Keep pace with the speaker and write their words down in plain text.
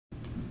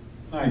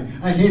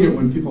I hate it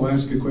when people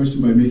ask a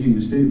question by making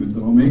a statement,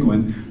 but I'll make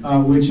one,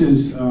 which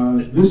is,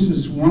 this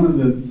is one of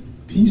the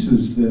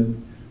pieces that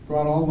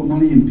brought all the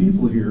money and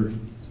people here.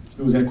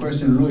 There was that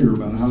question earlier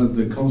about how did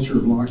the culture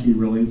of Lockheed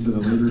relate to the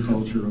later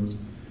culture of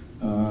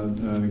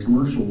the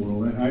commercial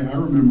world. I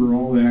remember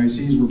all the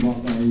ICs were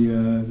bought by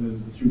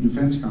through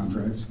defense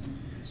contracts,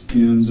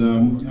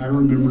 and I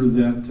remember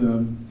that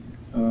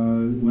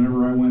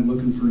whenever I went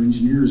looking for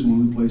engineers,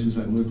 one of the places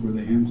I looked were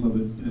the ham club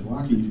at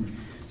Lockheed.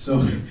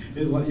 So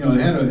it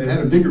had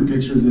a bigger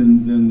picture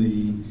than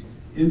the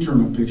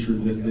internal picture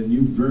that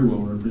you very well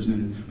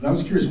represented. But I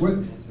was curious, what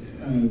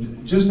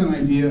just an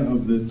idea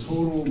of the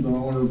total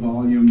dollar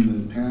volume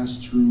that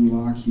passed through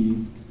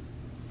Lockheed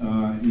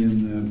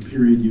in the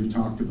period you've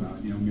talked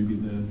about, maybe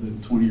the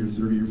 20 or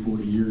 30 or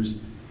 40 years,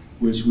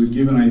 which would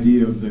give an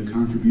idea of the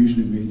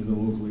contribution it made to the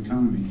local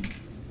economy.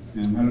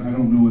 And I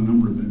don't know a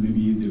number, but maybe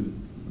you do.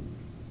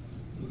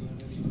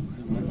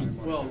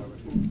 Well,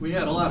 we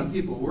had a lot of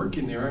people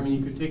working there. I mean,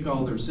 you could take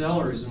all their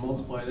salaries and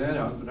multiply that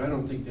out, but I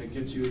don't think that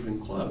gets you even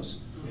close.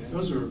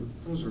 Those are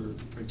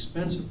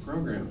expensive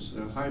programs,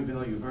 high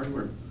value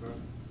hardware.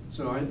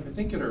 So I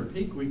think at our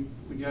peak we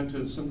got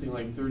to something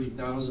like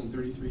 30,000,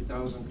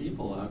 33,000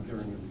 people out there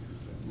in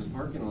the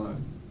parking lot,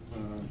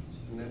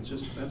 and that's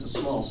a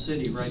small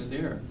city right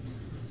there.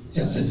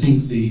 Yeah, I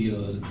think the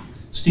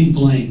Steve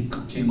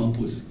Blank came up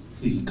with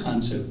the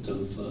concept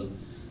of a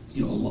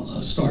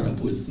startup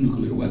with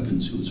nuclear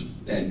weapons. It was a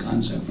bad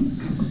concept,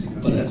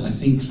 but I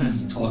think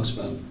he talks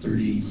about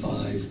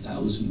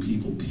 35,000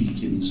 people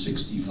peak in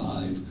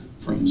 '65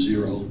 from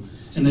zero,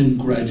 and then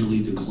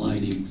gradually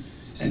declining.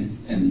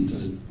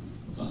 And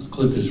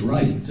Cliff is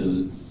right.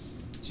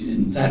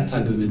 In that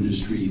type of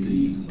industry,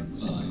 the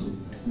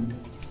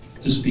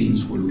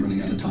Speens were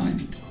running out of time.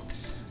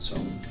 So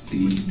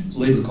the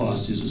labor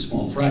cost is a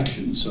small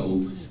fraction.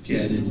 So if you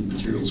add in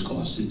materials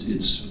cost,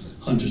 it's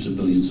hundreds of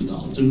billions of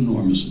dollars, an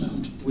enormous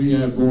amount. We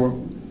have over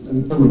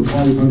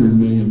 $500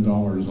 million,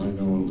 I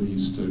know at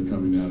least,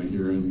 coming out of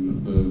here,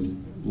 and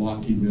the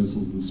Lockheed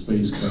Missiles and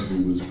Space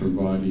Company was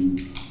providing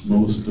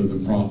most of the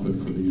profit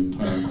for the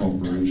entire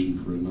corporation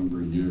for a number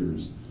of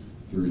years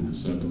during the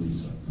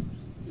 70s.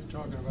 You're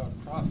talking about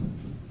profit,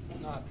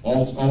 not...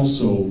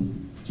 Also,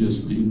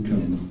 just the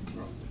income,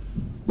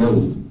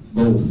 both.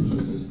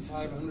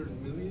 500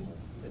 million?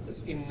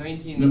 In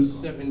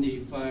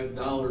 1975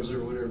 dollars or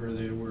whatever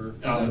they were.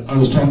 I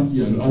was talking.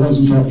 Yeah, I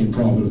wasn't talking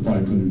profit of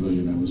 500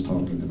 million. I was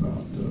talking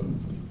about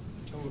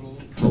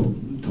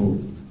total.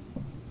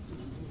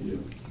 Yeah.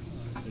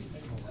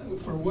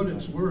 For what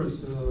it's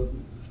worth,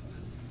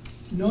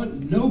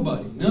 none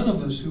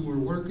of us who were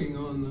working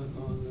on the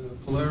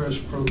Polaris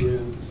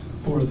program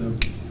or the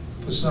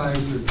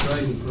Poseidon or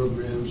Trident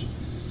programs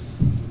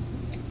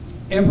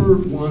ever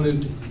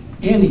wanted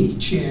any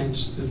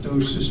chance that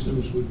those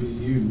systems would be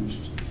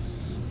used.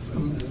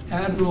 From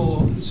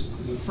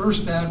the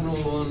first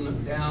admiral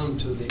on down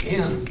to the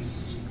end,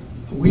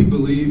 we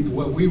believed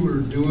what we were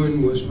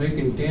doing was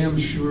making damn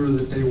sure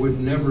that they would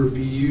never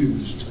be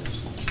used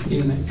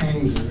in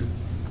anger,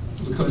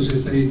 because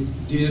if they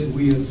did,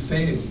 we had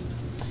failed.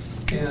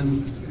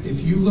 And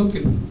if you look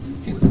at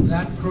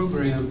that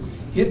program,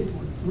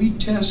 we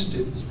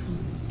tested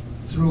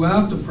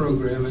throughout the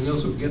program, and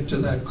those will get to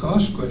that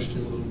cost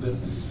question a little bit,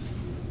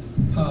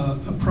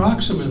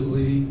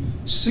 approximately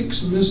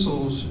 6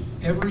 missiles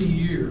every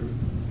year,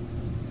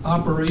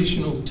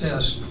 operational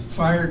tests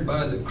fired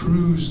by the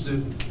crews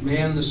that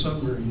man the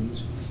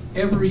submarines,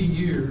 every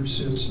year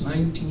since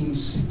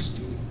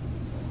 1960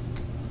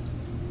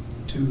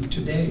 to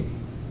today,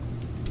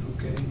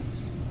 okay?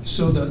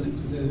 So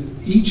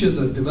each of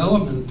the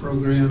development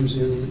programs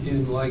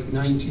in like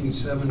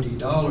 1970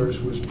 dollars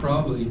was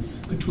probably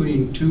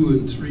between $2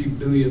 and $3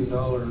 billion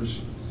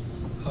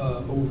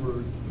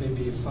over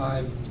maybe a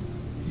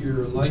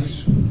 5-year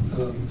life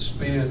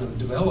span of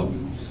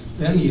development.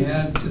 Then you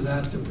add to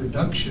that the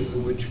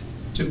production, which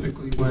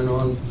typically went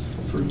on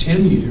for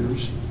 10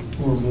 years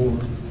or more,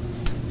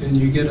 and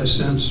you get a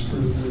sense for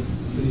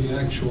the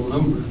actual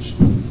numbers.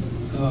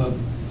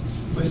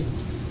 But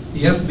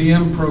the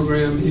FBM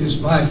program is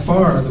by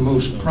far the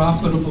most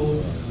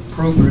profitable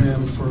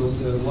program for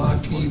the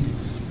Lockheed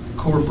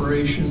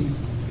Corporation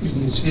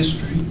in its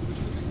history,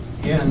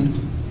 and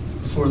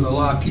for the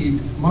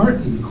Lockheed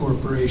Martin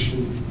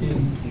Corporation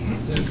in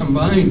their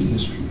combined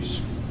histories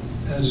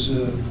as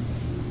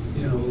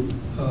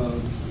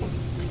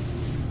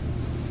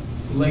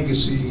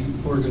legacy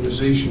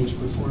organizations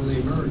before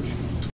they merged.